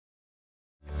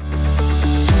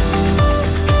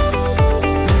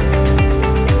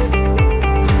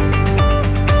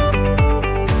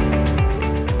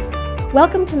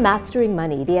Welcome to Mastering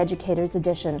Money, the Educator's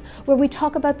Edition, where we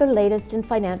talk about the latest in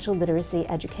financial literacy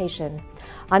education.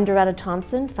 I'm Doretta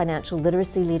Thompson, Financial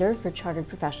Literacy Leader for Chartered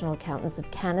Professional Accountants of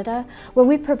Canada, where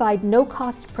we provide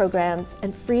no-cost programs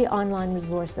and free online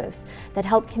resources that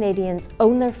help Canadians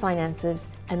own their finances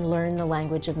and learn the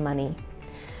language of money.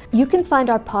 You can find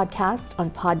our podcast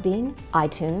on Podbean,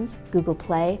 iTunes, Google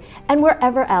Play, and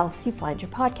wherever else you find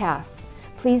your podcasts.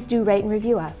 Please do rate and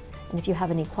review us. And if you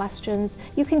have any questions,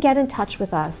 you can get in touch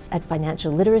with us at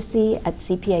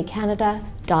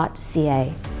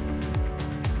financialliteracy@cpacanada.ca.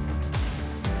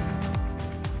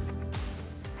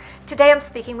 Today I'm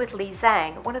speaking with Lee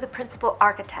Zhang, one of the principal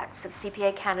architects of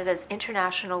CPA Canada's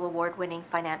international award-winning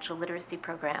financial literacy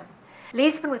program.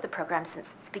 Lee's been with the program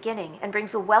since its beginning and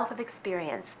brings a wealth of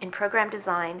experience in program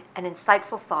design and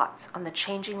insightful thoughts on the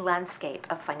changing landscape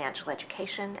of financial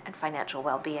education and financial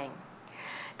well-being.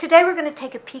 Today we're going to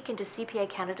take a peek into CPA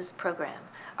Canada's program,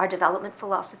 our development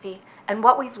philosophy, and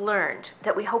what we've learned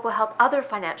that we hope will help other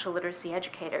financial literacy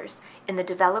educators in the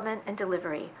development and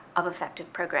delivery of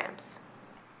effective programs.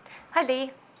 Hi,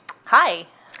 Lee. Hi.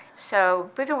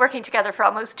 So we've been working together for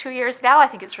almost 2 years now. I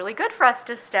think it's really good for us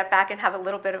to step back and have a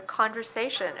little bit of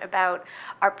conversation about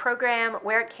our program,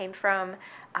 where it came from,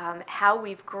 how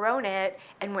we've grown it,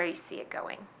 and where you see it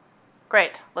going.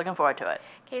 Great. Looking forward to it.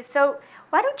 Okay, so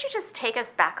why don't you just take us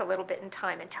back a little bit in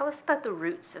time and tell us about the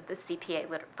roots of the CPA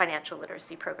financial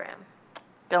literacy program?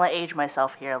 Gonna age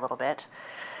myself here a little bit.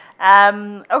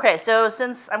 Okay, so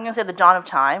since I'm gonna say the dawn of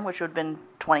time, which would have been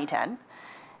 2010,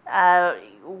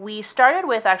 we started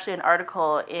with actually an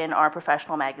article in our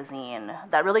professional magazine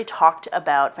that really talked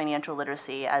about financial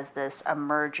literacy as this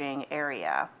emerging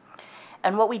area.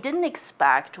 And what we didn't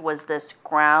expect was this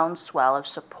groundswell of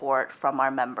support from our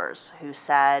members who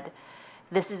said,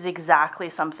 this is exactly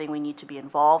something we need to be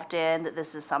involved in, that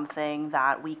this is something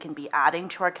that we can be adding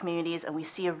to our communities, and we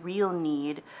see a real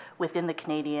need within the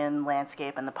Canadian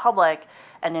landscape and the public,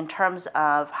 and in terms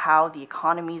of how the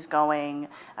economy is going,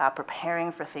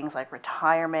 preparing for things like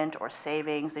retirement or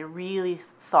savings. They really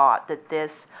thought that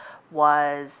this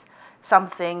was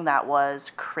something that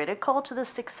was critical to the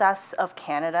success of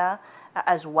Canada,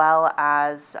 as well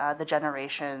as the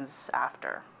generations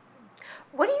after.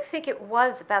 What do you think it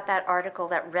was about that article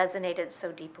that resonated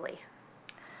so deeply?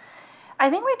 I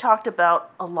think we talked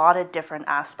about a lot of different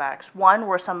aspects. One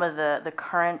were some of the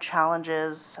current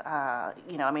challenges.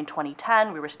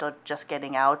 2010, we were still just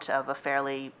getting out of a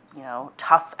fairly,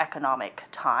 tough economic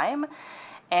time.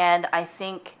 And I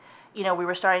think, we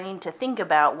were starting to think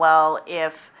about, well,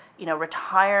 if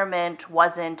retirement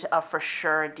wasn't a for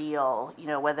sure deal,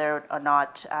 whether or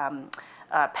not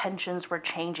pensions were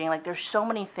changing. Like, there's so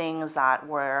many things that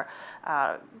were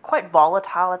quite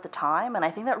volatile at the time, and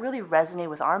I think that really resonated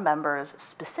with our members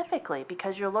specifically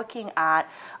because you're looking at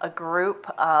a group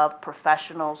of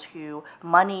professionals who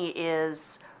money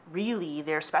is really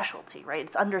their specialty, right?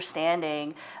 It's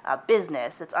understanding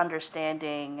business, it's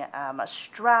understanding a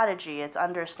strategy, it's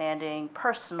understanding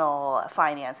personal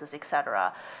finances,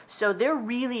 etc. So they're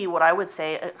really, what I would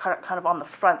say, kind of on the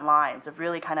front lines of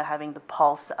really kind of having the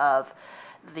pulse of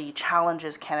the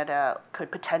challenges Canada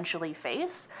could potentially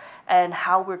face and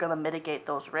how we're going to mitigate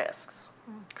those risks.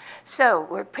 So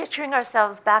we're picturing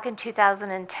ourselves back in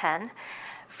 2010.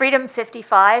 Freedom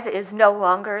 55 is no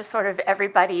longer sort of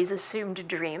everybody's assumed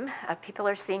dream. People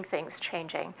are seeing things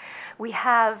changing. We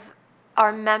have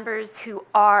our members who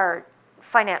are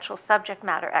financial subject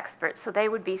matter experts, so they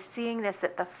would be seeing this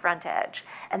at the front edge,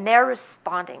 and they're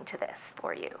responding to this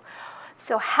for you.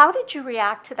 So how did you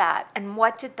react to that, and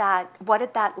what did that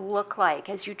look like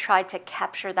as you tried to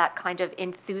capture that kind of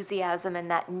enthusiasm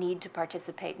and that need to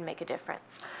participate and make a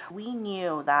difference? We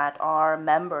knew that our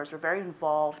members were very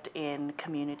involved in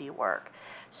community work.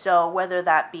 So whether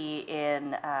that be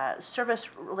in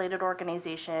service-related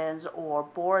organizations or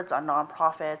boards on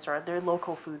nonprofits or their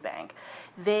local food bank,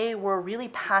 they were really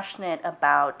passionate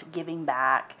about giving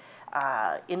back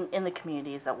in the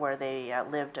communities where they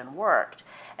lived and worked.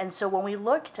 And so when we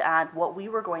looked at what we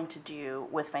were going to do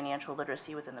with financial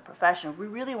literacy within the profession, we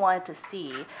really wanted to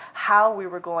see how we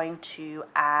were going to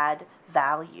add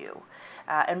value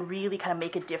and really kind of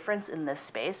make a difference in this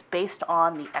space based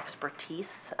on the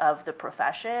expertise of the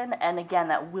profession and, again,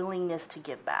 that willingness to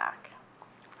give back.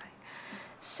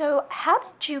 So how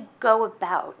did you go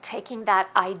about taking that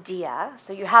idea?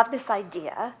 So you have this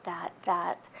idea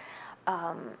that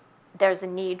there's a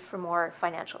need for more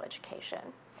financial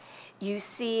education. You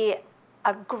see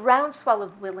a groundswell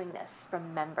of willingness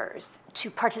from members to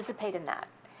participate in that.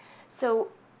 So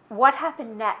what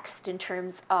happened next in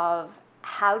terms of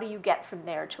how do you get from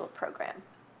there to a program?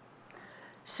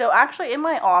 So actually, in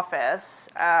my office,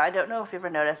 I don't know if you ever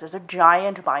noticed, there's a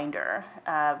giant binder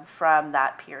from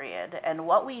that period. And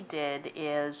what we did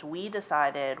is we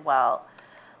decided, well,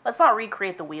 let's not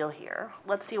recreate the wheel here.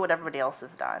 Let's see what everybody else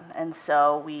has done. And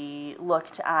so we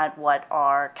looked at what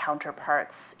our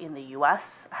counterparts in the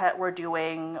US were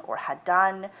doing or had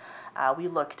done. We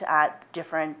looked at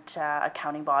different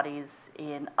accounting bodies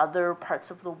in other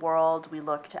parts of the world. We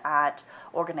looked at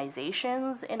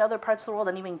organizations in other parts of the world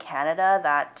and even Canada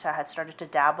that had started to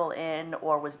dabble in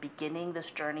or was beginning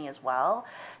this journey as well,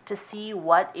 to see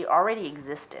what already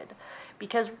existed.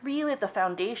 Because really at the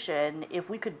foundation, if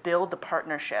we could build the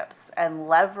partnerships and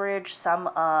leverage some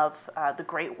of the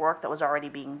great work that was already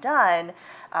being done,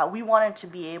 we wanted to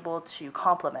be able to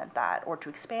complement that or to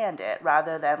expand it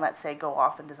rather than, let's say, go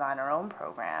off and design our own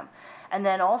program. And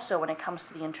then also when it comes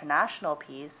to the international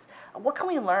piece, what can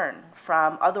we learn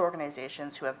from other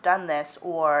organizations who have done this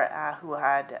or who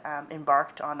had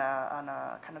embarked on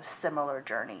a kind of similar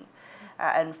journey?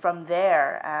 And from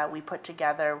there, we put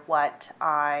together what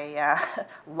I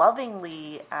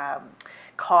lovingly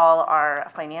call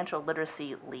our Financial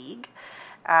Literacy League.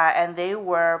 And they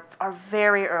were our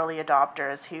very early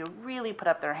adopters who really put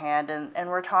up their hand. And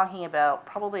we're talking about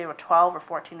probably about 12 or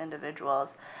 14 individuals.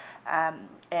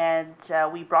 And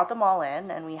we brought them all in,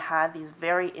 and we had these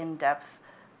very in-depth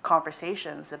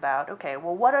conversations about, okay,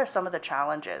 well, what are some of the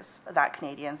challenges that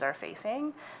Canadians are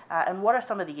facing, and what are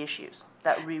some of the issues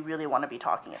that we really want to be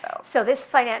talking about? So this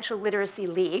Financial Literacy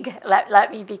League,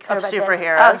 let me be clear Of about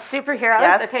superheroes. this. Of superheroes.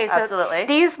 Yes, okay, so absolutely.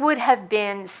 These would have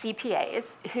been CPAs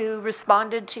who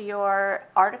responded to your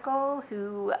article,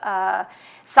 who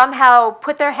somehow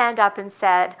put their hand up and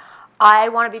said, I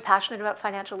want to be passionate about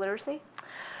financial literacy.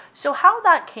 So how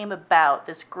that came about,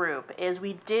 this group, is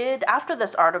we did, after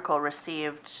this article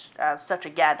received such,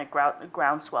 again, a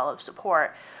groundswell of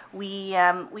support, we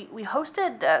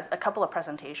hosted a couple of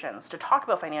presentations to talk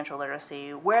about financial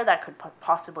literacy, where that could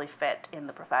possibly fit in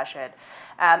the profession.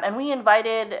 And we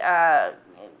invited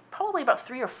probably about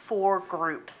 3 or 4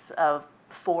 groups of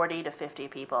 40 to 50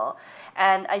 people.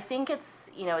 And I think it's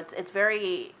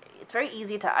very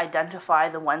easy to identify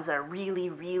the ones that are really,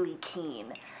 really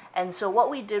keen. And so what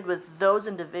we did with those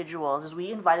individuals is we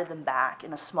invited them back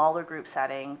in a smaller group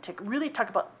setting to really talk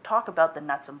about the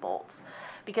nuts and bolts.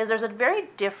 Because there's a very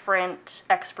different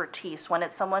expertise when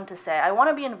it's someone to say, I want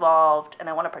to be involved and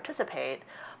I want to participate,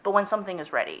 but when something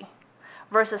is ready.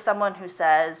 Versus someone who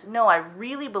says, no, I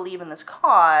really believe in this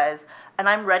cause and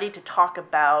I'm ready to talk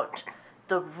about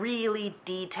the really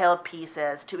detailed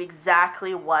pieces to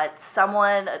exactly what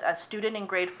a student in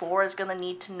grade 4 is going to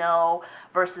need to know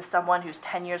versus someone who's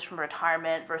 10 years from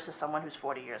retirement versus someone who's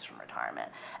 40 years from retirement,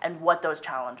 and what those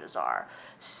challenges are.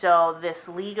 So this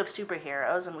League of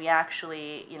Superheroes, and we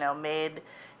actually, made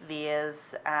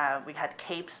these, we had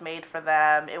capes made for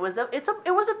them. It was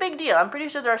a big deal. I'm pretty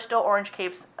sure there are still orange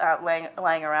capes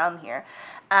lying around here.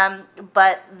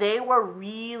 But they were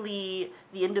really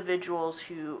the individuals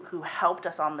who helped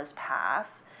us on this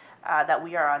path that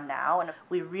we are on now. And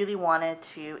we really wanted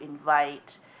to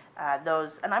invite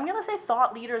those, and I'm going to say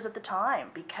thought leaders at the time,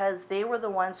 because they were the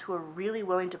ones who were really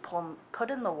willing to put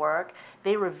in the work.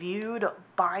 They reviewed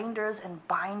binders and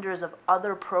binders of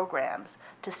other programs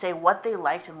to say what they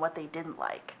liked and what they didn't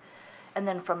like. And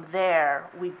then from there,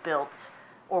 we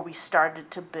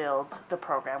started to build the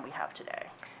program we have today.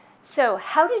 So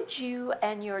how did you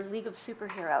and your League of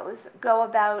Superheroes go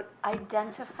about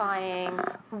identifying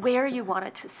where you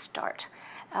wanted to start?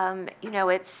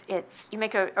 You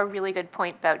make a really good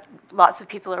point about lots of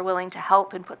people are willing to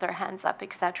help and put their hands up,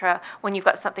 etc., when you've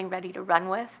got something ready to run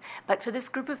with. But for this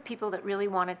group of people that really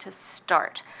wanted to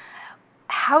start,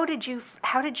 how did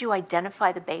you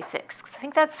identify the basics? 'Cause I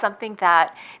think that's something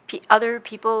that other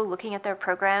people looking at their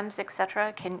programs,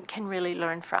 etc., can really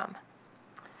learn from.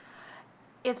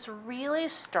 It's really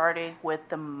starting with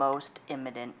the most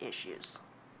imminent issues.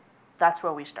 That's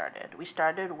where we started. We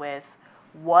started with,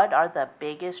 what are the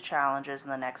biggest challenges in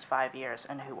the next 5 years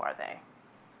and who are they?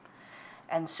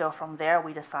 And so from there,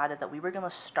 we decided that we were going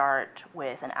to start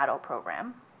with an adult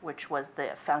program, which was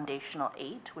the Foundational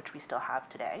 8, which we still have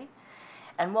today.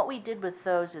 And what we did with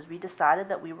those is we decided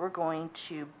that we were going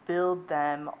to build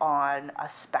them on a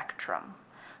spectrum.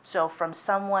 So from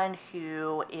someone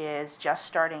who is just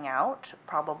starting out,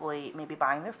 probably maybe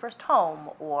buying their first home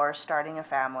or starting a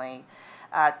family,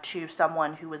 to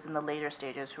someone who was in the later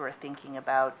stages who are thinking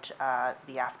about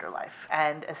the afterlife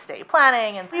and estate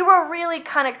planning. And we were really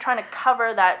kind of trying to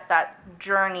cover that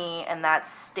journey and that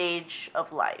stage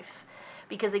of life.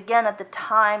 Because again, at the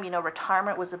time,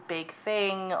 retirement was a big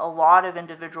thing. A lot of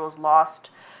individuals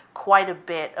lost quite a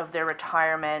bit of their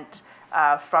retirement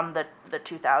from the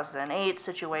 2008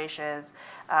 situations.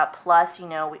 Plus, we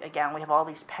have all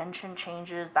these pension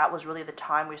changes. That was really the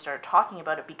time we started talking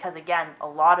about it because, again, a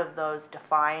lot of those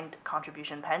defined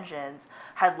contribution pensions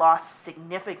had lost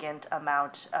significant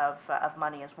amount of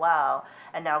money as well.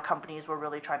 And now companies were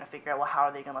really trying to figure out, well, how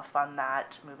are they going to fund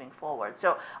that moving forward?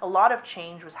 So a lot of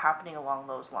change was happening along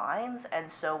those lines.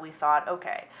 And so we thought,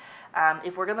 okay,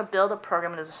 if we're going to build a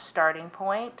program as a starting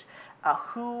point,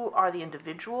 who are the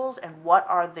individuals and what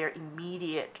are their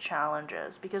immediate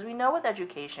challenges? Because we know with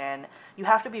education, you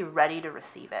have to be ready to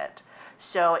receive it.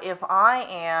 So if I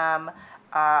am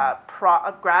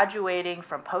graduating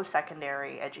from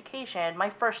post-secondary education,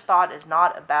 my first thought is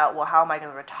not about, well, how am I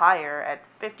going to retire at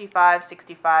 55,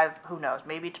 65, who knows,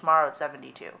 maybe tomorrow at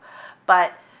 72.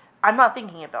 But I'm not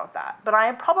thinking about that. But I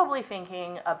am probably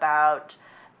thinking about,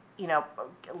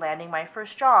 landing my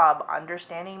first job,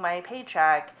 understanding my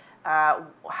paycheck,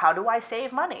 how do I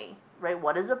save money, right?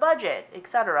 What is a budget,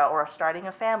 etc., or starting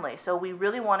a family. So we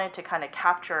really wanted to kind of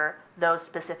capture those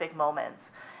specific moments.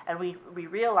 And we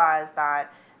realized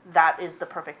that is the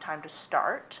perfect time to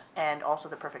start and also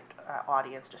the perfect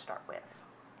audience to start with.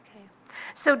 Okay.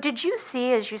 So did you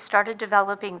see, as you started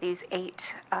developing these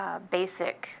 8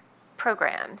 basic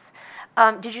programs,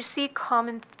 did you see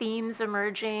common themes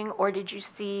emerging, or did you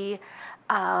see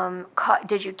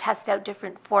did you test out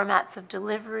different formats of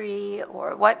delivery,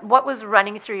 or what was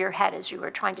running through your head as you were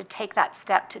trying to take that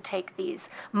step to take these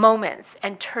moments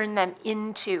and turn them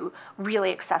into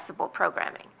really accessible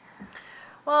programming?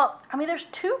 Well, there's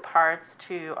 2 parts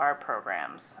to our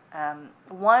programs.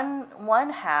 One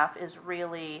half is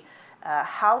really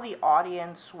how the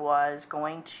audience was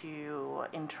going to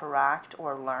interact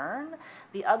or learn.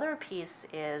 The other piece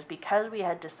is because we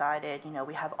had decided,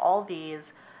 we have all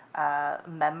these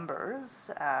members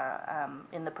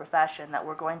in the profession that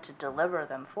were going to deliver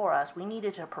them for us, we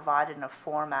needed to provide it in a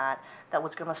format that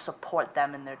was going to support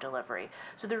them in their delivery.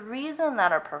 So the reason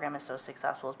that our program is so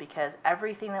successful is because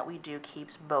everything that we do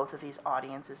keeps both of these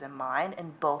audiences in mind,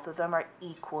 and both of them are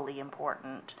equally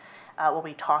important when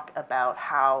we talk about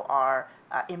how our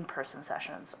in-person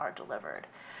sessions are delivered.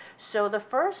 So the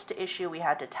first issue we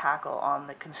had to tackle on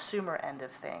the consumer end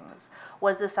of things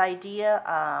was this idea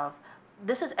of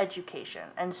this is education,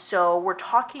 and so we're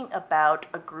talking about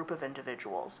a group of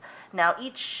individuals. Now,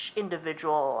 each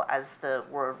individual, as the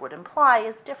word would imply,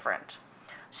 is different.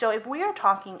 So if we are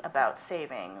talking about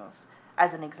savings,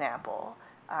 as an example,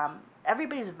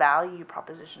 everybody's value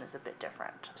proposition is a bit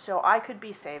different. So I could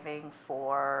be saving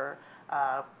for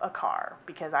a car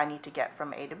because I need to get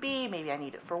from A to B, maybe I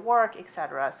need it for work,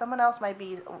 etc. Someone else might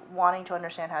be wanting to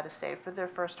understand how to save for their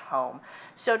first home.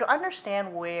 So to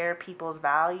understand where people's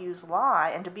values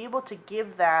lie and to be able to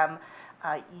give them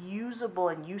usable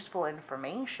and useful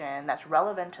information that's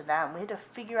relevant to them, we had to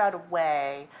figure out a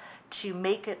way to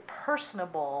make it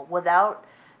personable without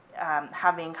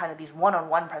having kind of these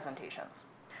one-on-one presentations.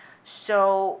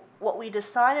 So what we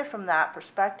decided from that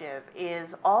perspective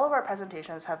is all of our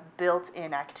presentations have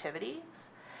built-in activities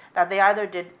that they either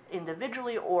did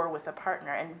individually or with a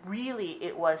partner. And really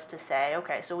it was to say,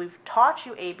 okay, so we've taught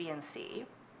you A, B, and C,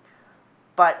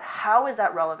 but how is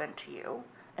that relevant to you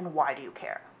and why do you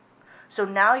care? So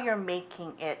now you're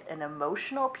making it an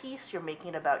emotional piece, you're making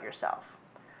it about yourself.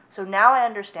 So now I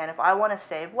understand if I want to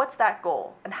save, what's that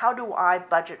goal? And how do I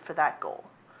budget for that goal?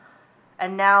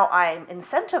 And now I'm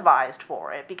incentivized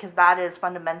for it because that is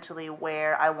fundamentally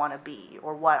where I want to be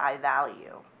or what I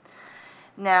value.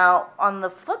 Now, on the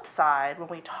flip side, when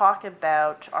we talk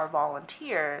about our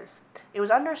volunteers, it was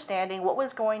understanding what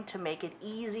was going to make it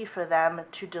easy for them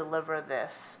to deliver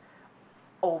this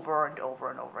over and over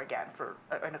and over again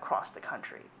and across the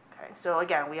country. Okay, so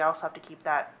again, we also have to keep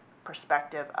that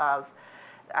perspective of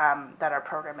that our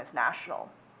program is national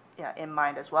in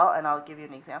mind as well, and I'll give you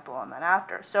an example on that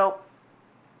after. So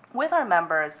with our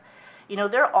members,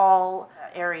 they're all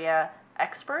area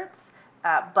experts,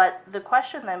 but the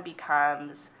question then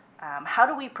becomes, how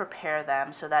do we prepare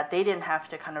them so that they didn't have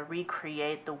to kind of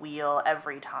recreate the wheel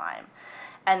every time?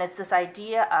 And it's this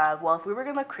idea of, well, if we were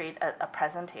going to create a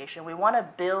presentation, we want to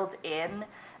build in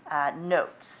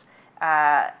notes.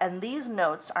 And these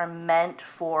notes are meant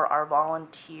for our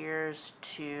volunteers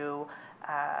to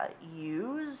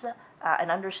use and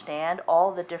understand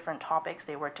all the different topics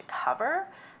they were to cover.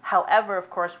 However,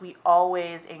 of course, we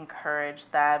always encourage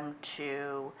them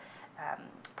to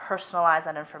personalize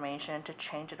that information, to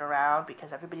change it around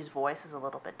because everybody's voice is a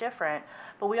little bit different.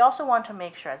 But we also want to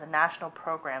make sure as a national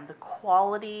program, the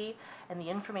quality and the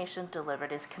information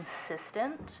delivered is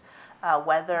consistent,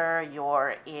 whether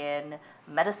you're in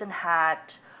Medicine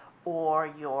Hat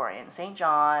or you're in St.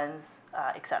 John's,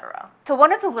 etc. So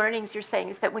one of the learnings you're saying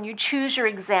is that when you choose your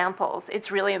examples, it's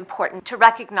really important to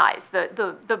recognize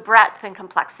the breadth and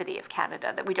complexity of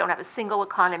Canada, that we don't have a single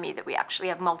economy, that we actually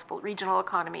have multiple regional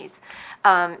economies.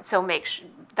 So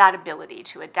that ability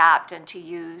to adapt and to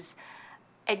use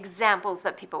examples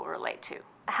that people relate to.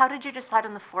 How did you decide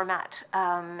on the format?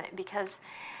 Because,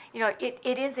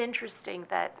 it is interesting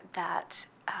that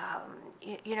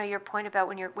your point about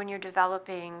when you're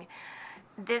developing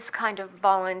this kind of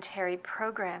voluntary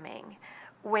programming,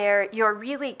 where you're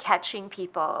really catching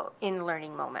people in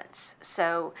learning moments.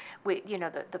 So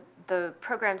the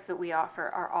programs that we offer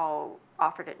are all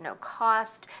offered at no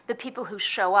cost. The people who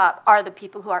show up are the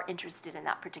people who are interested in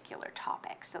that particular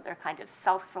topic. So they're kind of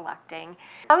self-selecting.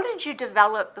 How did you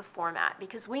develop the format?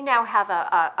 Because we now have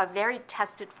a very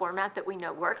tested format that we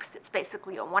know works. It's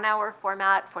basically a 1-hour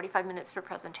format, 45 minutes for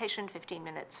presentation, 15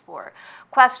 minutes for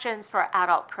questions for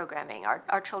adult programming.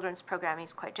 Our children's programming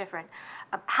is quite different.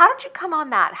 How did you come on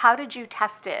that? How did you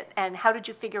test it? And how did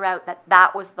you figure out that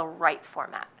that was the right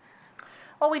format?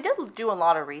 Well, we did do a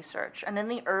lot of research, and in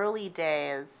the early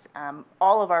days,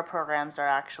 all of our programs are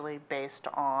actually based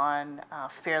on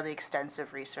fairly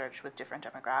extensive research with different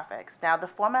demographics. Now, the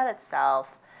format itself,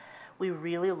 we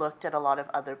really looked at a lot of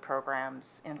other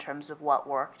programs in terms of what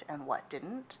worked and what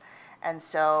didn't. And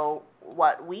so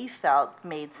what we felt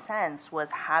made sense was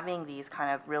having these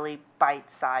kind of really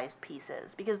bite-sized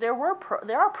pieces, because there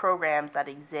are programs that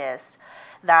exist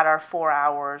that are 4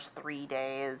 hours, 3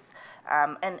 days,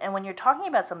 and when you're talking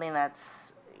about something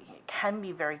that's can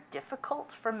be very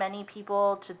difficult for many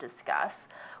people to discuss,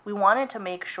 we wanted to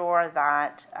make sure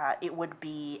that it would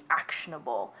be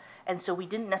actionable. And so we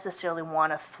didn't necessarily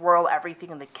want to throw everything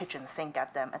in the kitchen sink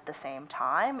at them at the same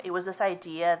time. It was this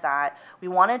idea that we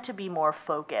wanted to be more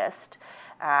focused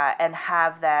and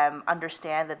have them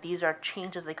understand that these are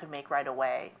changes they could make right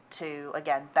away to,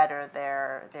 again, better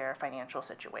their financial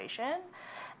situation.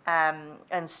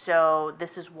 And so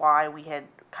this is why we had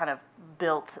kind of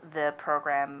built the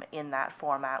program in that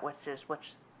format, which is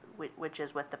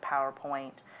with the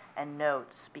PowerPoint and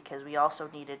notes, because we also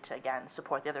needed to, again,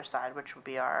 support the other side, which would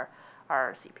be our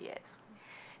CPAs.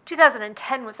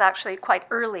 2010 was actually quite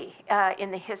early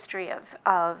in the history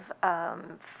of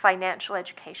financial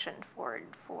education for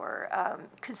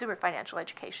consumer financial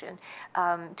education.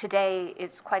 Today,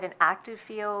 it's quite an active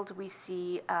field. We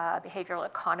see behavioral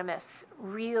economists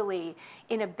really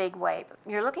in a big way. But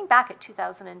you're looking back at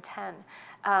 2010.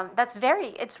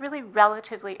 It's really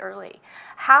relatively early.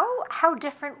 How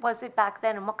different was it back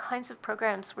then, and what kinds of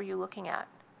programs were you looking at?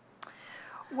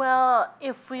 Well,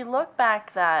 if we look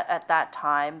back at that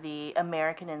time, the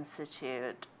American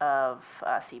Institute of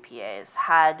CPAs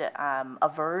had a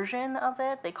version of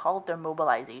it. They called it their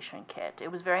mobilization kit.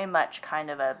 It was very much kind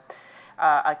of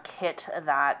a kit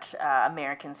that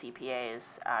American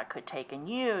CPAs could take and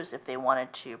use if they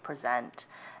wanted to present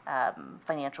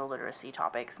financial literacy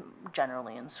topics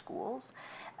generally in schools.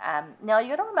 Now, you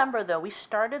got to remember, though, we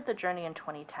started the journey in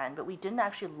 2010, but we didn't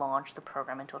actually launch the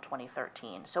program until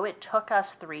 2013. So it took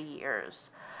us 3 years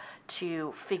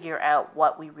to figure out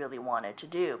what we really wanted to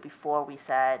do before we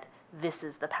said, this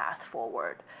is the path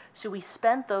forward. So we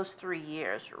spent those 3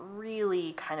 years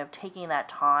really kind of taking that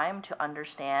time to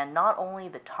understand not only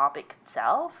the topic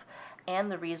itself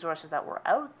and the resources that were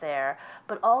out there,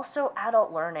 but also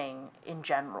adult learning in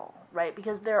general, right?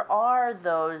 Because there are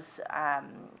those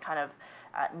kind of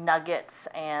nuggets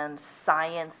and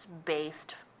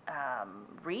science-based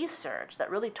research that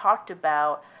really talked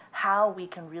about how we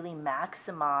can really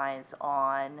maximize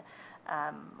on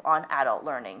adult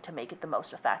learning to make it the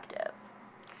most effective.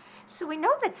 So we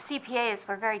know that CPAs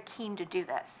were very keen to do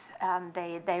this.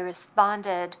 They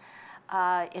responded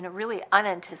in a really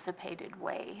unanticipated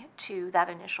way to that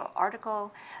initial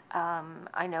article.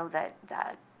 I know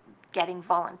that getting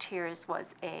volunteers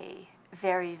was a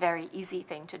very, very easy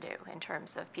thing to do in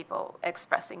terms of people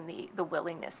expressing the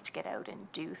willingness to get out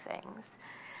and do things.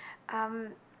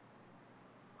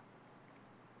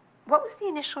 What was the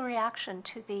initial reaction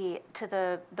to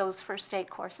those first 8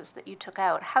 courses that you took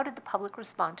out? How did the public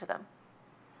respond to them?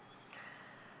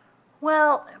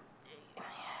 Well,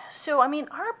 so I mean,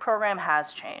 our program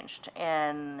has changed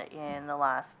in the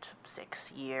last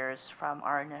 6 years from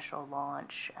our initial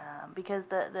launch, because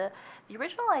the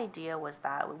original idea was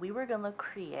that we were going to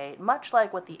create, much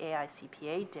like what the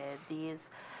AICPA did, these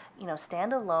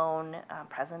standalone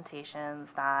presentations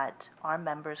that our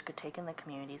members could take in the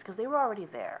communities, because they were already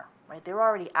there, right? They were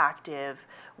already active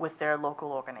with their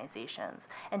local organizations,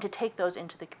 and to take those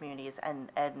into the communities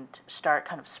and start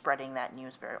kind of spreading that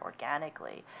news very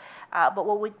organically. But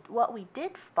what we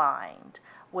did find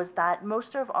was that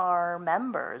most of our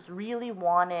members really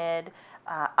wanted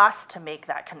us to make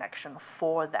that connection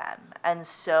for them. And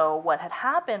so what had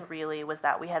happened really was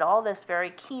that we had all this very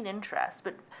keen interest,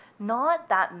 but not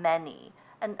that many,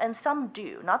 and some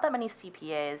do, not that many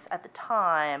CPAs at the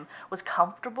time was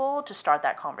comfortable to start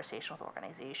that conversation with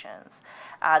organizations.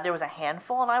 There was a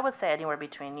handful, and I would say anywhere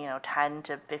between 10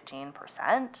 to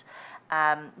 15%.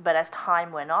 But as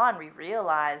time went on, we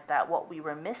realized that what we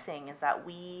were missing is that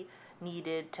we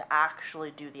needed to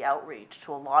actually do the outreach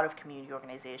to a lot of community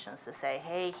organizations to say,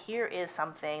 hey, here is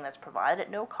something that's provided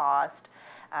at no cost,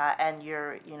 and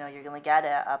you're going to get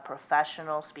a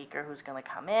professional speaker who's going to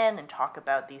come in and talk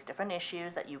about these different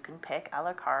issues that you can pick a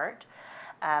la carte.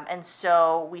 And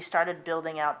so we started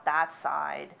building out that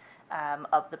side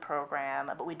of the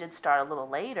program, but we did start a little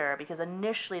later because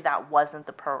initially that wasn't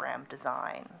the program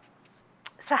design.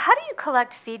 So how do you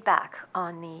collect feedback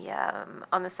on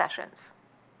the sessions?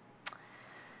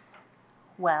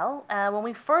 Well, when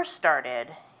we first started,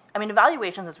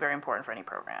 evaluations is very important for any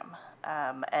program.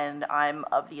 And I'm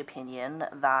of the opinion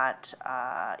that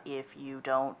if you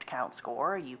don't count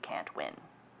score, you can't win.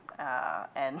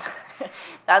 And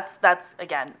that's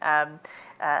again,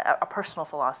 a personal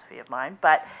philosophy of mine.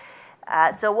 But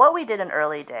so what we did in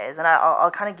early days, and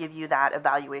I'll kind of give you that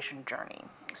evaluation journey.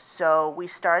 So we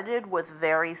started with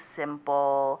very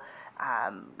simple,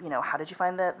 how did you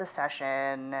find the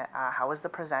session? How was the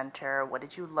presenter? What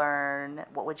did you learn?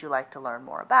 What would you like to learn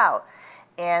more about?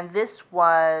 And this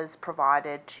was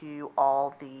provided to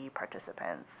all the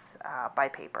participants by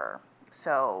paper.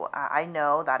 So I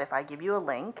know that if I give you a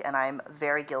link, and I'm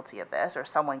very guilty of this, or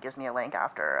someone gives me a link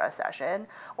after a session,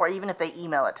 or even if they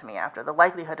email it to me after, the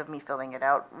likelihood of me filling it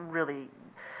out really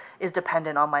is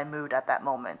dependent on my mood at that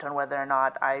moment, on whether or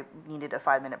not I needed a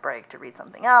 5-minute break to read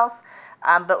something else.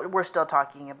 But we're still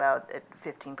talking about a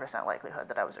 15% likelihood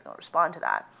that I was going to respond to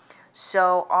that.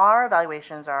 So our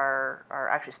evaluations are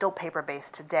actually still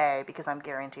paper-based today because I'm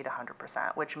guaranteed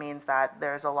 100%, which means that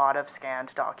there's a lot of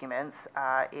scanned documents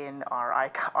in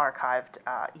our archived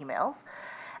emails.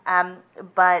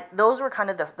 But those were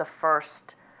kind of the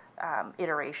first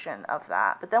iteration of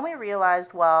that. But then we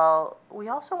realized, well, we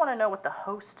also want to know what the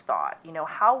host thought.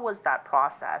 How was that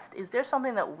processed? Is there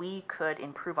something that we could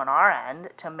improve on our end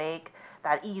to make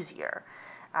that easier?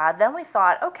 Then we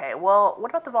thought, okay, well,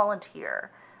 what about the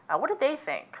volunteer? What did they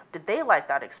think? Did they like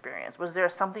that experience? Was there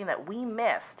something that we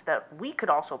missed that we could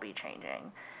also be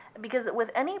changing? Because with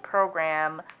any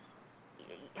program,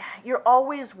 you're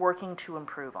always working to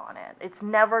improve on it. It's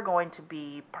never going to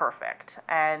be perfect.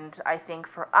 And I think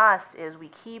for us is we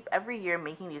keep every year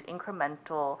making these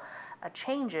incremental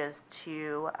changes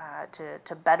to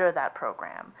better that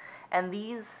program. And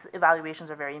these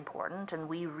evaluations are very important, and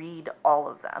we read all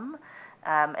of them.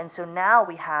 And so now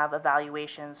we have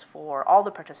evaluations for all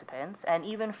the participants, and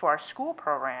even for our school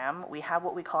program, we have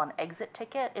what we call an exit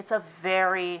ticket. It's a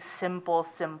very simple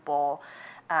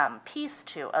piece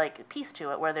to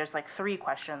it, where there's like 3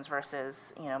 questions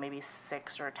versus maybe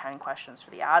 6 or 10 questions for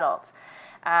the adults.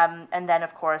 And then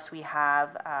of course we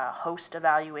have host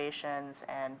evaluations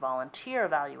and volunteer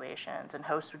evaluations, and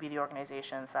hosts would be the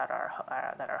organizations that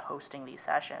are hosting these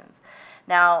sessions.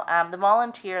 Now the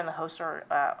volunteer and the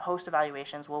host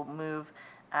evaluations will move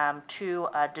to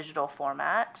a digital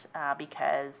format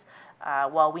because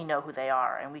we know who they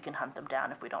are and we can hunt them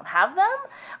down if we don't have them.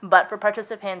 But for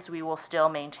participants, we will still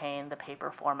maintain the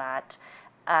paper format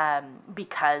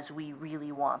because we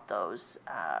really want those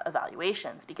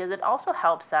evaluations, because it also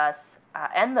helps us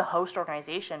and the host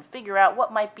organization figure out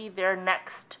what might be their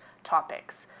next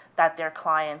topics that their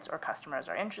clients or customers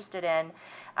are interested in.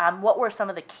 What were some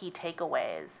of the key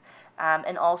takeaways?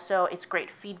 And also, it's great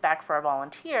feedback for our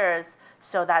volunteers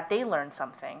so that they learn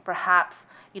something. Perhaps,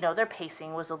 their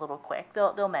pacing was a little quick.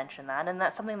 They'll mention that, and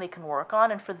that's something they can work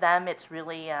on. And for them, it's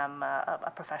really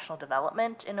a professional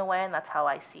development in a way, and that's how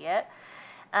I see it.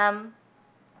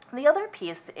 The other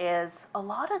piece is a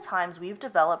lot of times we've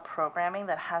developed programming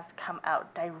that has come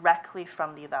out directly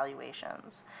from the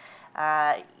evaluations.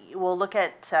 We'll look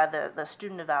at the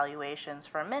student evaluations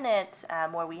for a minute,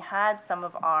 where we had some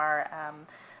of our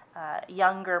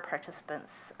younger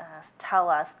participants tell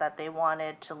us that they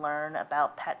wanted to learn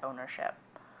about pet ownership.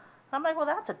 And I'm like, well,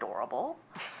 that's adorable.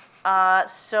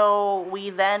 So we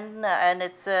then, and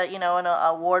it's an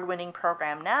award-winning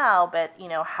program now, but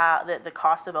how the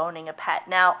cost of owning a pet.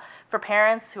 Now, for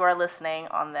parents who are listening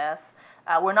on this,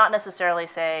 we're not necessarily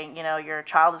saying your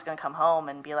child is going to come home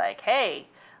and be like, hey,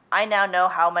 I now know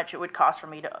how much it would cost for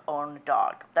me to own a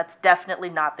dog. That's definitely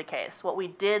not the case. What we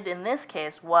did in this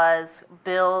case was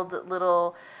build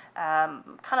little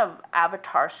kind of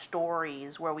avatar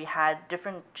stories where we had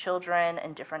different children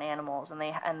and different animals,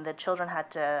 and the children had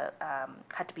to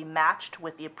be matched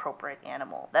with the appropriate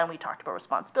animal. Then we talked about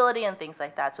responsibility and things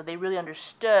like that, so they really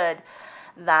understood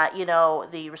that, you know,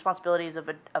 the responsibilities of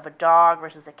a dog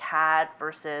versus a cat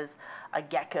versus a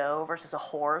gecko versus a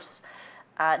horse.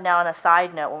 Now, on a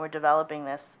side note, when we're developing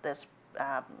this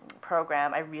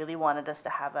program, I really wanted us to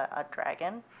have a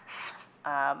dragon.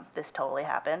 This totally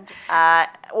happened,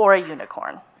 or a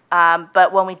unicorn.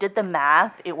 But when we did the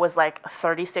math, it was like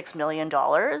 $36 million,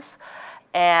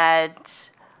 and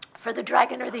For the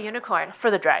dragon or the unicorn?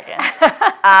 for the dragon.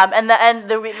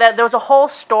 There was a whole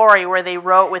story where they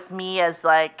wrote with me as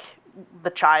like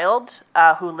the child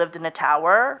who lived in a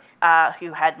tower,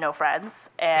 who had no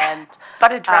friends, and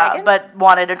But a dragon? but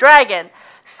wanted a dragon.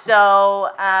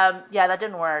 So yeah, that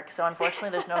didn't work. So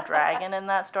unfortunately, there's no dragon in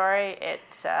that story. It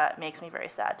makes me very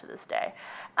sad to this day.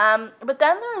 But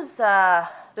then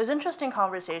there's interesting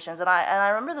conversations, and I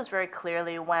remember this very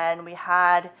clearly when we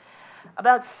had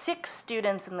about 6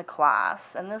 students in the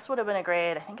class, and this would have been a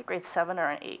grade 7 or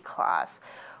an 8 class,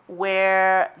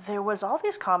 where there was all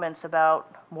these comments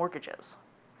about mortgages.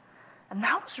 And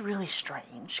that was really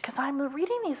strange, because I'm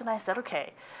reading these and I said,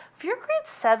 okay, if you're grade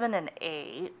 7 and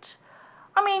 8,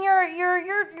 I mean,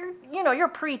 you're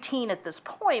preteen at this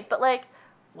point, but like,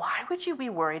 why would you be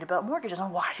worried about mortgages,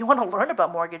 and why do you want to learn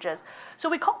about mortgages? So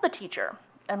we called the teacher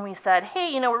and we said,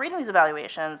 hey, we're reading these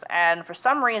evaluations, and for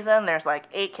some reason there's like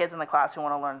 8 kids in the class who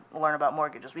want to learn about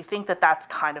mortgages. We think that that's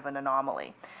kind of an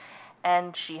anomaly.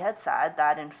 And she had said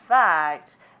that in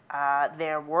fact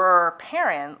there were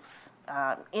parents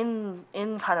in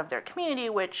kind of their community,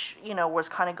 which was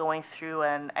kind of going through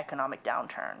an economic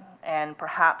downturn, and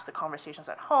perhaps the conversations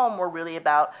at home were really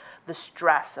about the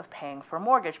stress of paying for a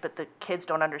mortgage, but the kids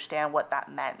don't understand what that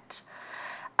meant.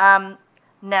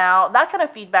 Now, that kind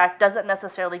of feedback doesn't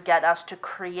necessarily get us to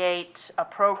create a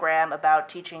program about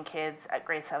teaching kids at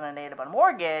grade 7 and 8 about a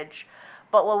mortgage.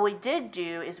 But what we did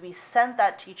do is we sent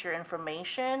that teacher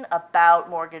information about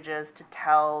mortgages to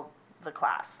tell the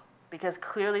class, because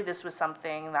clearly this was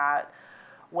something that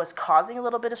was causing a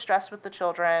little bit of stress with the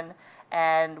children,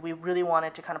 and we really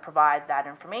wanted to kind of provide that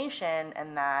information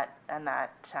and that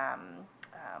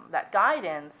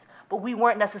guidance. But we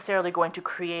weren't necessarily going to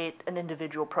create an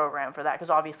individual program for that, because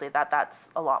obviously that's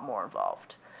a lot more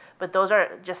involved. But those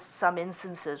are just some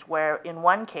instances where in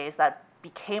one case that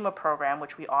became a program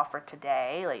which we offer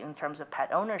today, like in terms of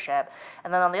pet ownership.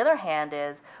 And then on the other hand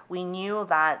is we knew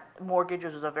that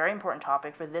mortgages was a very important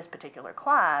topic for this particular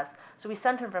class, so we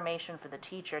sent information for the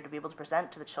teacher to be able to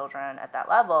present to the children at that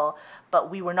level, but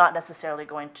we were not necessarily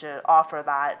going to offer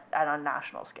that at a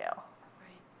national scale.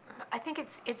 Right. I think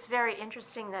it's very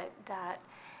interesting that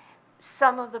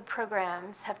some of the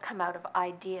programs have come out of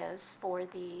ideas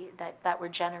that were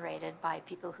generated by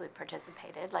people who had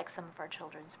participated, like some of our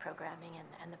children's programming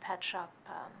and the pet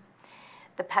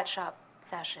shop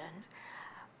session.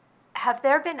 Have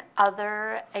there been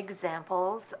other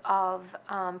examples of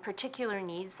particular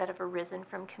needs that have arisen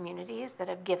from communities that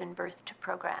have given birth to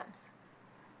programs?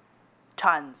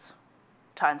 Tons.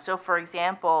 So for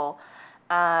example,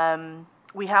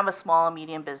 we have a small and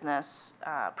medium business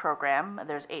program.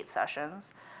 There's 8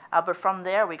 sessions. But from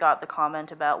there, we got the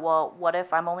comment about, well, what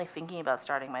if I'm only thinking about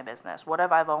starting my business? What if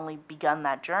I've only begun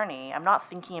that journey? I'm not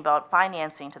thinking about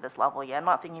financing to this level yet. I'm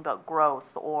not thinking about growth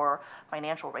or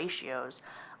financial ratios.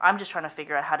 I'm just trying to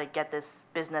figure out how to get this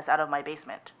business out of my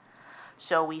basement.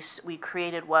 So we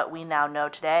created what we now know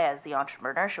today as the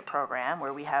entrepreneurship program,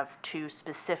 where we have 2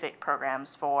 specific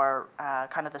programs for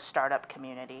kind of the startup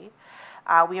community.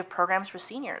 We have programs for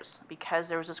seniors, because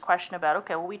there was this question about,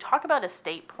 okay, well, we talk about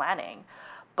estate planning,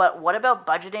 but what about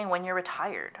budgeting when you're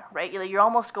retired, right? You're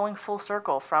almost going full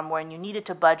circle from when you needed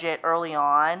to budget early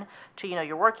on to,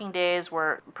 your working days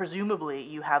where presumably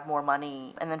you have more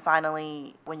money. And then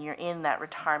finally, when you're in that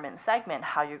retirement segment,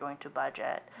 how you're going to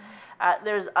budget.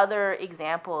 There's other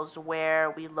examples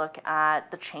where we look at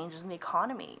the changes in the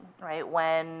economy, right?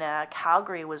 When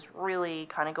Calgary was really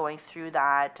kind of going through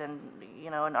that, and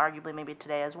and arguably maybe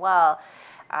today as well,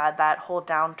 that whole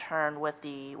downturn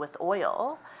with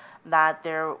oil, that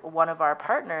one of our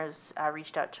partners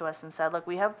reached out to us and said, look,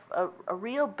 we have a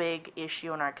real big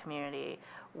issue in our community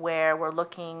where we're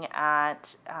looking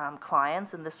at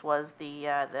clients, and this was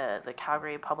the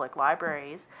Calgary Public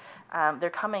Libraries.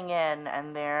 They're coming in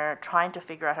and they're trying to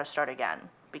figure out how to start again,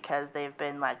 because they've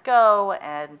been let go,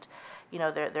 and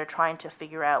they're trying to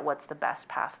figure out what's the best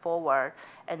path forward.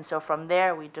 And so from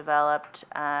there we developed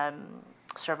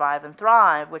Survive and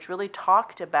Thrive, which really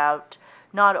talked about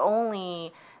not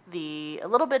only a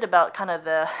little bit about kind of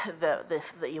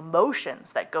the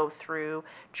emotions that go through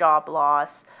job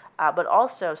loss, but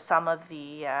also some of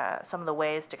the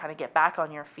ways to kind of get back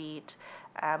on your feet,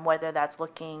 whether that's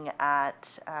looking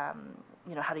at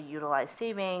how to utilize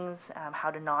savings,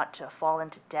 how to not to fall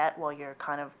into debt while you're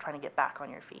kind of trying to get back on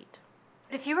your feet.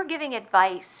 If you were giving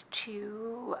advice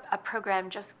to a program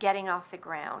just getting off the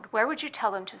ground, where would you tell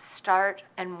them to start,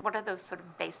 and what are those sort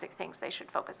of basic things they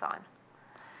should focus on?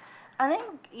 I think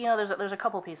there's a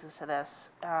couple pieces to this.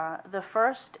 The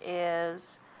first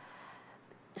is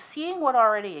seeing what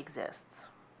already exists.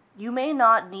 You may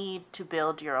not need to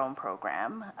build your own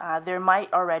program. There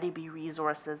might already be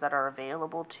resources that are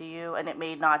available to you, and it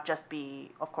may not just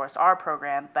be, of course, our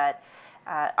program, but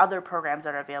other programs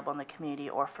that are available in the community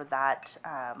or for that,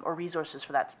 or resources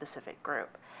for that specific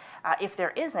group. If there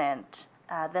isn't,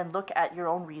 then look at your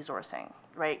own resourcing,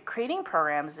 right? Creating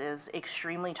programs is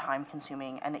extremely time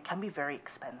consuming and it can be very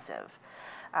expensive.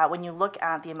 When you look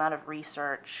at the amount of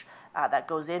research that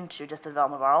goes into just the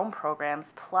development of our own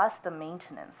programs, plus the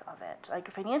maintenance of it.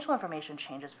 Like, financial information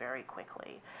changes very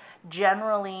quickly.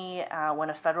 Generally,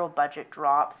 when a federal budget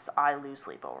drops, I lose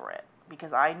sleep over it,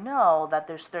 because I know that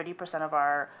there's 30% of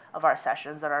our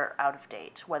sessions that are out of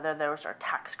date, whether those are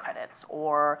tax credits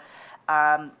or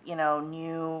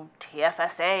new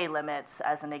TFSA limits,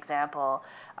 as an example.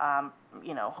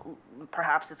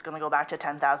 Perhaps it's going to go back to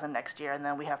 10,000 next year, and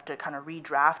then we have to kind of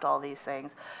redraft all these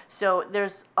things. So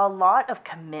there's a lot of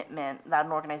commitment that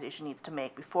an organization needs to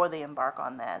make before they embark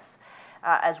on this,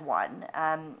 as one.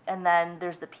 And then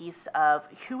there's the piece of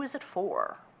who is it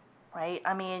for? Right?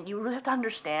 I mean, you really have to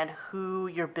understand who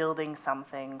you're building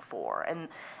something for.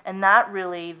 And that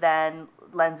really then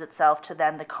lends itself to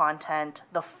then the content,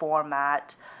 the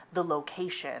format, the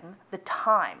location, the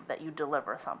time that you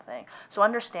deliver something. So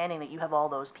understanding that you have all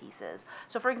those pieces.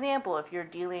 So for example, if you're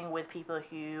dealing with people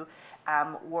who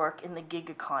work in the gig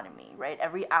economy, right?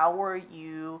 Every hour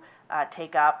you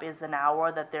take up is an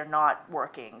hour that they're not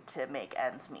working to make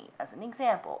ends meet, as an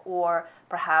example. Or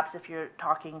perhaps if you're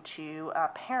talking to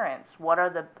parents, what are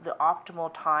the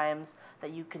optimal times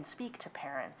that you can speak to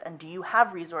parents? And do you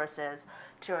have resources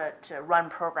to run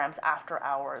programs after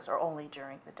hours or only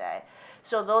during the day?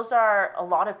 So those are a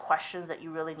lot of questions that you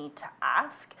really need to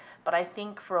ask. But I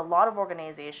think for a lot of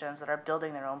organizations that are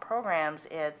building their own programs,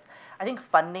 I think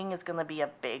funding is going to be a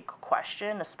big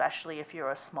question, especially if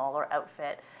you're a smaller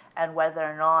outfit, and whether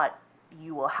or not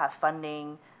you will have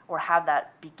funding or have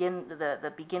that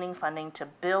the beginning funding to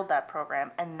build that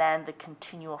program, and then the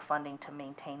continual funding to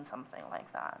maintain something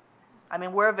like that. I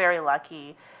mean, we're very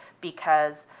lucky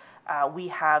because we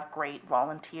have great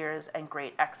volunteers and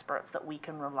great experts that we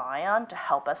can rely on to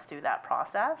help us through that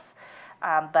process.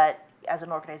 But as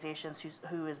an organization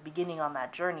who is beginning on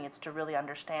that journey, it's to really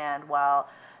understand, well,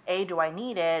 A, do I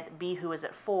need it? B, who is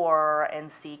it for?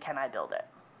 And C, can I build it?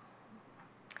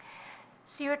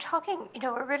 So you're talking,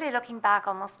 we're really looking back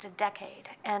almost a decade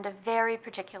and a very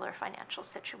particular financial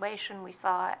situation. We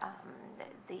saw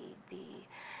the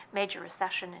major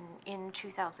recession in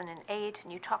 2008,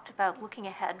 and you talked about looking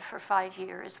ahead for 5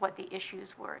 years, what the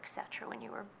issues were, et cetera,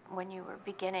 when you were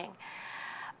beginning.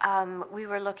 We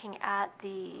were looking at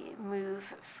the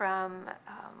move from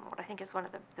what I think is one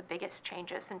of the biggest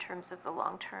changes in terms of the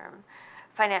long-term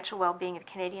financial well-being of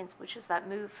Canadians, which is that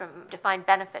move from defined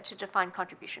benefit to defined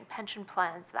contribution pension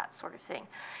plans, that sort of thing.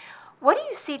 What do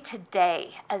you see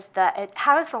today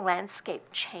how has the landscape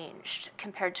changed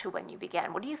compared to when you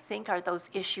began? What do you think are those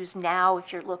issues now,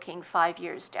 if you're looking 5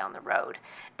 years down the road,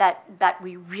 that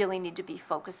we really need to be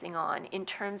focusing on in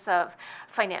terms of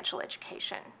financial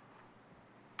education?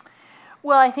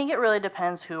 Well, I think it really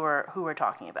depends who we're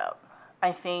talking about.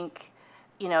 I think,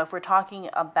 if we're talking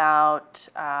about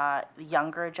the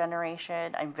younger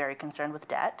generation, I'm very concerned with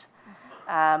debt.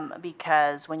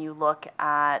 Because when you look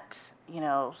at,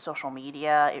 social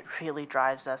media, it really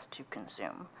drives us to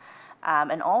consume.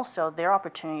 And also, their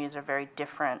opportunities are very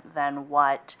different than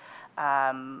what,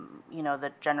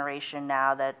 the generation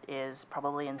now that is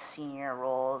probably in senior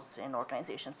roles in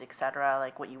organizations, et cetera,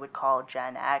 like what you would call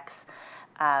Gen X.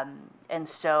 And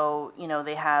so,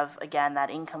 they have, again, that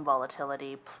income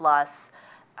volatility plus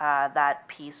that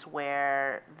piece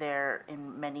where they're,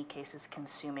 in many cases,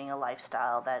 consuming a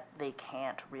lifestyle that they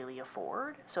can't really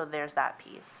afford. So there's that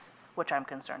piece. which I'm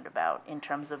concerned about in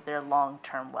terms of their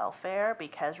long-term welfare,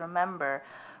 because remember,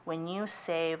 when you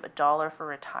save $1 for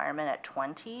retirement at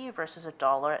 20 versus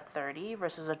 $1 at 30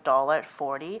 versus $1 at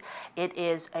 40, it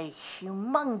is a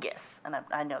humongous, and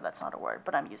I know that's not a word,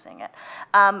 but I'm using it,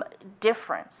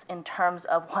 difference in terms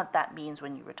of what that means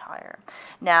when you retire.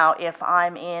 Now, if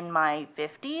I'm in my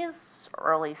 50s,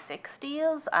 early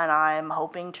 60s, and I'm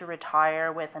hoping to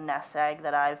retire with a nest egg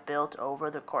that I've built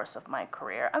over the course of my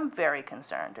career, I'm very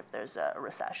concerned if there's a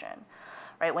recession.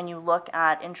 Right, when you look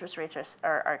at interest rates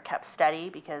are kept steady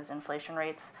because inflation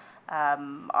rates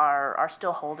are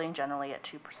still holding generally at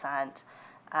 2%.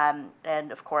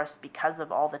 And of course, because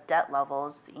of all the debt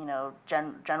levels,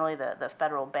 generally the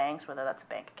federal banks, whether that's the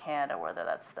Bank of Canada, whether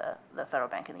that's the federal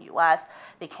bank in the U.S.,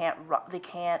 they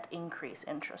can't increase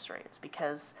interest rates,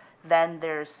 because then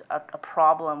there's a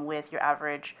problem with your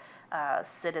average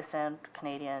citizen,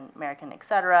 Canadian, American,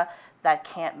 etc., that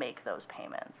can't make those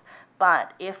payments.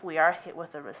 But if we are hit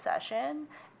with a recession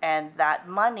and that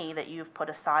money that you've put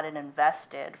aside and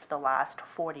invested for the last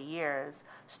 40 years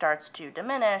starts to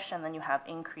diminish, and then you have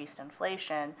increased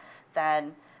inflation,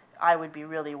 then I would be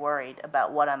really worried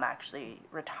about what I'm actually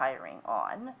retiring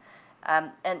on.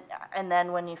 And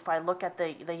then if I look at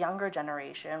the younger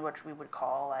generation, which we would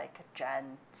call like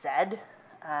Gen Z,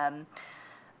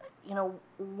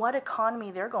 what economy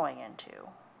they're going into.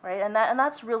 Right, and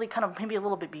that's really kind of maybe a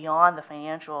little bit beyond the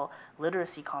financial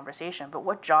literacy conversation, but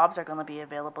what jobs are going to be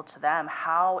available to them?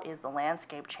 How is the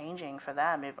landscape changing for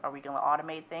them? Are we going to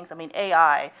automate things? I mean,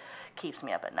 AI keeps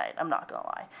me up at night, I'm not going to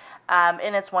lie.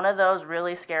 And it's one of those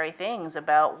really scary things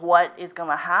about what is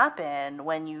going to happen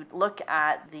when you look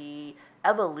at the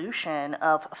evolution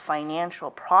of financial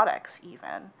products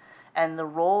even, and the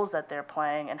roles that they're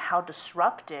playing and how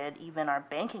disrupted even our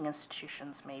banking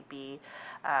institutions may be.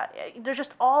 There's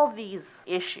just all these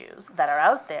issues that are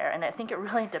out there, and I think it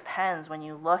really depends when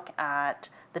you look at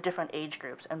the different age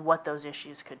groups and what those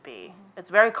issues could be. It's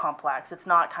very complex. It's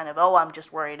not kind of, I'm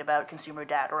just worried about consumer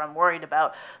debt, or I'm worried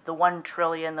about the $1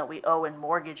 trillion that we owe in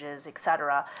mortgages,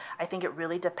 etc. I think it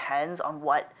really depends on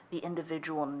what the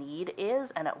individual need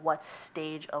is and at what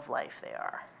stage of life they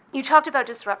are. You talked about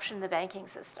disruption in the banking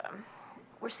system.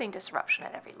 We're seeing disruption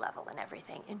at every level and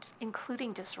everything,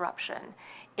 including disruption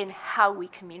in how we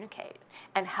communicate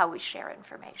and how we share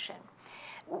information.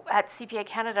 At CPA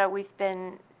Canada, we've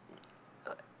been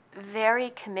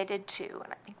very committed to,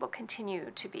 and I think we'll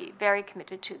continue to be very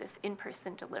committed to, this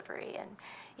in-person delivery. And,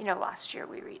 last year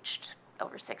we reached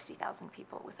over 60,000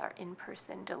 people with our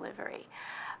in-person delivery.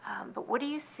 But what are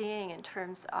you seeing in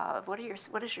terms of, what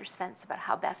is your sense about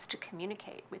how best to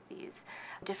communicate with these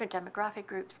different demographic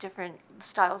groups, different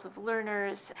styles of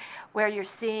learners, where you're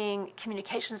seeing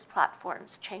communications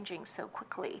platforms changing so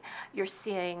quickly? You're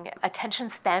seeing attention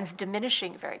spans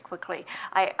diminishing very quickly.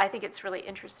 I think it's really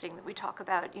interesting that we talk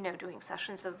about, doing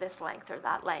sessions of this length or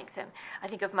that length. And I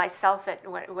think of myself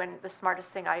when the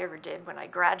smartest thing I ever did when I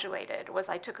graduated was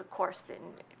I took a course it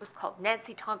was called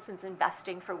Nancy Thompson's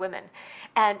Investing for Women.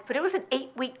 But it was an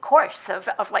 8-week course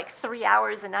of like 3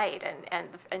 hours a night. And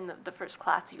in the first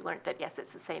class, you learned that, yes,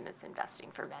 it's the same as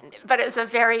investing for men. But it was a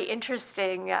very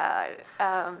interesting,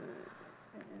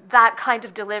 that kind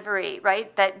of delivery,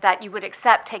 right? That you would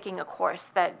accept taking a course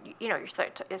that, you're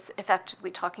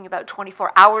effectively talking about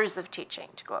 24 hours of teaching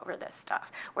to go over this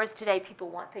stuff. Whereas today, people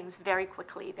want things very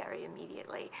quickly, very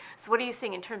immediately. So what are you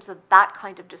seeing in terms of that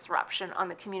kind of disruption on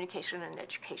the communication and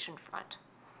education front?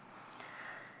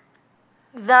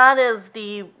 That is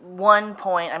the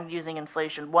I'm using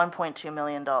inflation, $1.2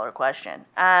 million question.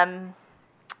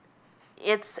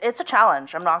 It's a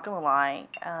challenge, I'm not going to lie.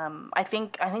 I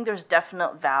think there's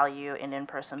definite value in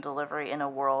in-person delivery in a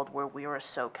world where we are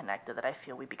so connected that I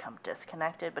feel we become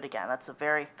disconnected. But again, that's a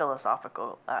very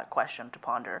philosophical question to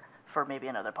ponder for maybe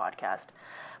another podcast.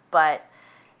 But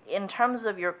in terms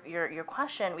of your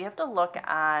question, we have to look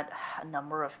at a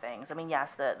number of things. I mean,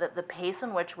 yes, the pace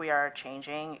in which we are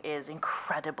changing is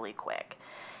incredibly quick.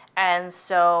 And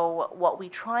so what we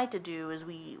try to do is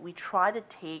we try to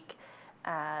take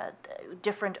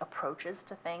different approaches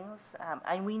to things.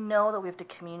 And we know that we have to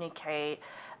communicate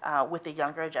with the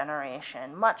younger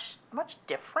generation much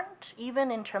different,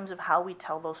 even in terms of how we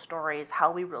tell those stories,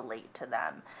 how we relate to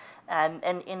them. And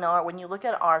when you look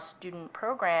at our student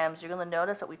programs, you're going to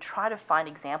notice that we try to find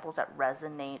examples that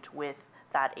resonate with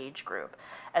that age group.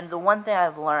 And the one thing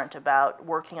I've learned about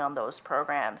working on those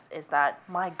programs is that,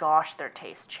 my gosh, their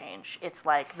tastes change. It's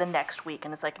like the next week,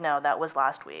 and it's like, no, that was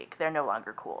last week. They're no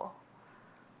longer cool.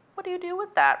 What do you do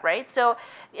with that, right? So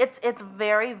it's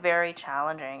very, very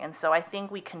challenging. And so I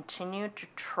think we continue to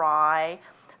try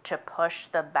to push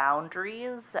the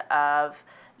boundaries of,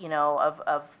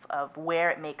 of where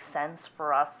it makes sense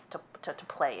for us to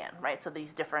play in, right? So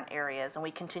these different areas, and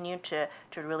we continue to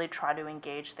really try to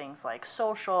engage things like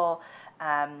social,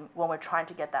 when we're trying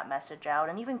to get that message out,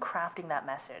 and even crafting that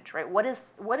message, right? What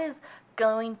is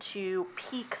going to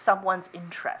pique someone's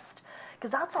interest?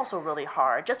 Because that's also really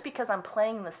hard. Just because I'm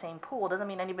playing in the same pool doesn't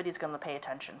mean anybody's going to pay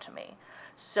attention to me.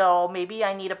 So maybe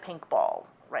I need a pink ball,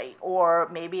 right? Or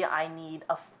maybe I need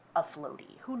a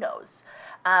floaty. Who knows?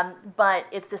 But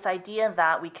it's this idea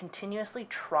that we continuously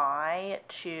try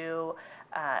to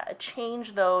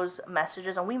change those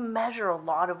messages, and we measure a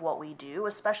lot of what we do,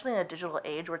 especially in a digital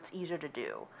age where it's easier to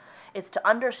do. It's to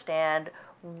understand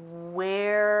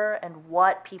where and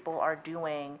what people are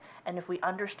doing, and if we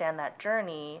understand that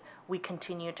journey, we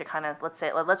continue to kind of,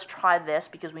 let's try this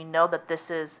because we know that this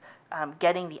is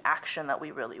getting the action that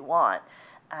we really want.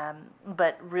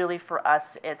 But really for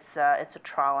us, it's a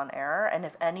trial and error, and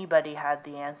if anybody had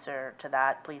the answer to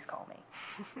that, please call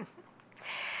me.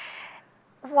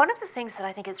 One of the things that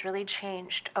I think has really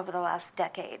changed over the last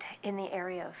decade in the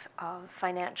area of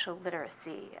financial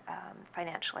literacy,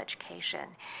 financial education,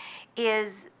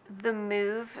 is the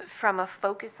move from a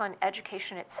focus on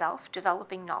education itself,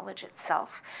 developing knowledge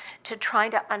itself, to trying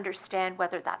to understand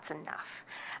whether that's enough.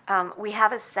 We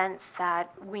have a sense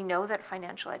that we know that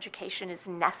financial education is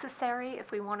necessary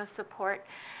if we want to support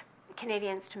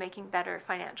Canadians to making better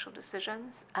financial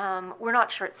decisions. We're not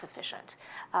sure it's sufficient,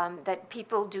 that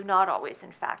people do not always,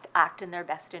 in fact, act in their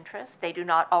best interest. They do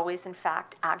not always, in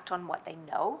fact, act on what they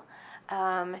know.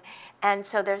 And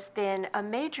so there's been a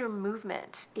major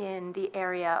movement in the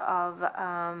area of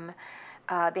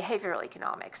behavioral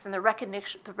economics and the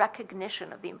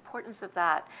recognition of the importance of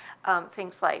that.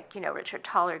 Things like, Richard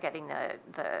Thaler getting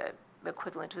the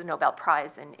equivalent to the Nobel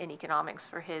Prize in economics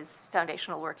for his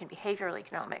foundational work in behavioral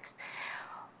economics.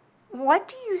 What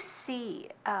do you see,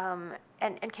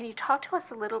 and can you talk to us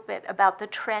a little bit about the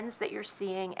trends that you're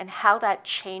seeing and how that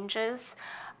changes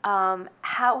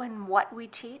how and what we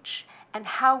teach and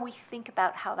how we think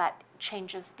about how that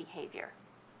changes behavior?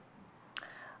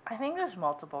 I think there's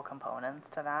multiple components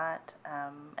to that,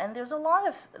 and there's a lot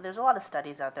of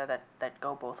studies out there that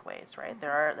go both ways, right?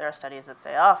 Mm-hmm. There are studies that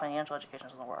say, financial education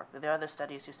doesn't work. There are other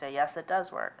studies who say, yes, it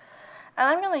does work. And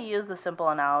I'm going to use the simple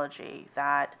analogy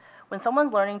that when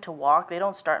someone's learning to walk, they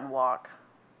don't start and walk,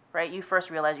 right? You first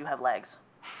realize you have legs.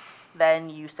 Then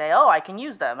you say, I can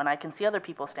use them, and I can see other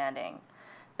people standing.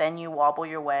 Then you wobble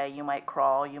your way, you might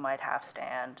crawl, you might half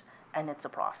stand, and it's a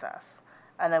process.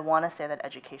 And I want to say that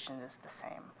education is the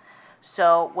same.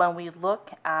 So when we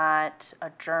look at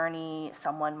a journey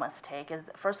someone must take, is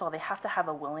first of all, they have to have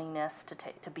a willingness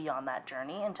to be on that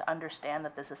journey and to understand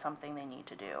that this is something they need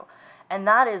to do. And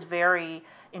that is very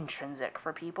intrinsic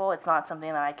for people. It's not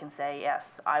something that I can say,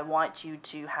 yes, I want you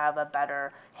to have a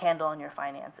better handle on your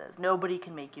finances. Nobody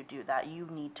can make you do that. You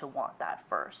need to want that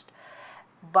first.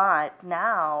 But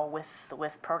now with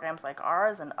programs like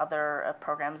ours and other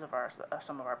programs of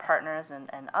some of our partners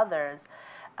and others,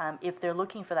 if they're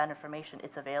looking for that information,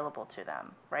 it's available to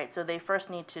them, right? So they first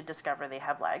need to discover they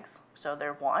have legs, so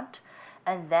their want,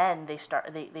 and then they start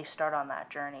on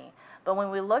that journey. But when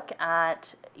we look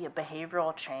at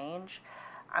behavioral change,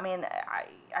 I mean,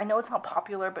 I know it's not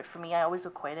popular, but for me, I always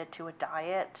equate it to a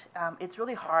diet. It's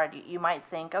really hard. You might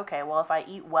think, okay, well, if I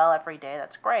eat well every day,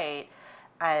 that's great,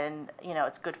 and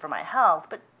it's good for my health.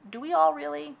 But do we all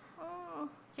really?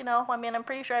 I mean, I'm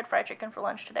pretty sure I had fried chicken for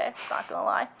lunch today, not gonna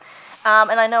lie.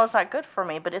 And I know it's not good for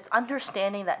me, but it's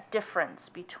understanding that difference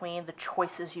between the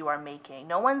choices you are making.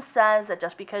 No one says that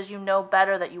just because you know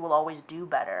better that you will always do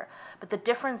better, but the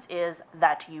difference is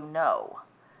that you know.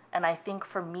 And I think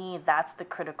for me, that's the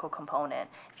critical component.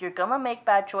 If you're gonna make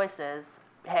bad choices,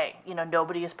 hey,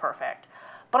 nobody is perfect.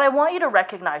 But I want you to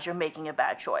recognize you're making a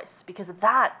bad choice, because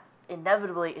that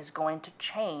inevitably is going to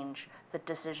change the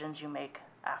decisions you make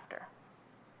after.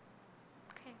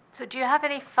 So do you have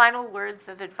any final words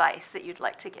of advice that you'd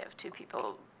like to give to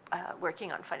people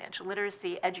working on financial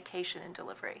literacy, education, and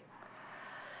delivery?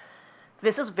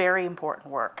 This is very important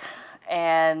work,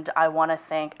 and I want to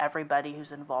thank everybody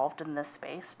who's involved in this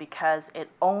space, because it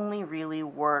only really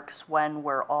works when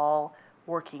we're all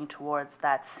working towards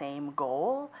that same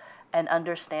goal and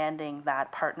understanding that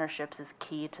partnerships is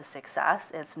key to success.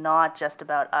 It's not just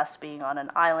about us being on an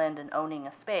island and owning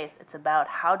a space. It's about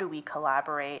how do we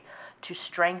collaborate to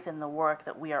strengthen the work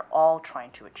that we are all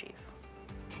trying to achieve.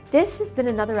 This has been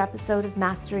another episode of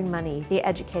Mastering Money, the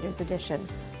Educator's Edition,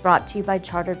 brought to you by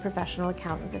Chartered Professional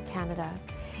Accountants of Canada.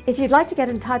 If you'd like to get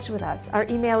in touch with us, our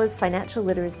email is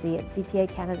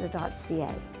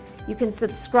financialliteracy@cpacanada.ca. You can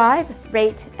subscribe,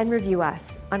 rate, and review us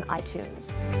on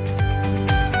iTunes.